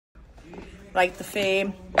Right, the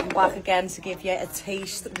firm, I'm back again to give you a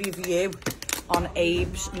taste review on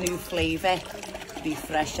ABE's new flavour,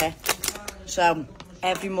 refresher. So,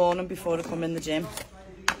 every morning before I come in the gym,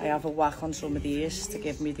 I have a whack on some of these to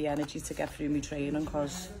give me the energy to get through my training,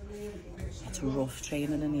 because it's rough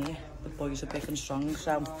training in here. The boys are big and strong,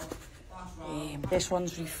 so this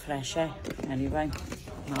one's refresher anyway.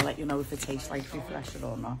 And I'll let you know if it tastes like refresher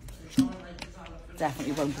or not.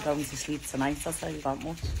 Definitely won't be going to sleep tonight, I'll tell you that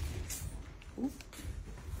much. Ooh.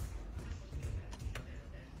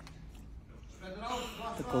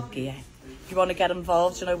 The good gear. If you want to get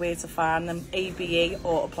involved, you know where to find them. ABE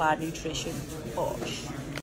or Applied Nutrition. Bosh.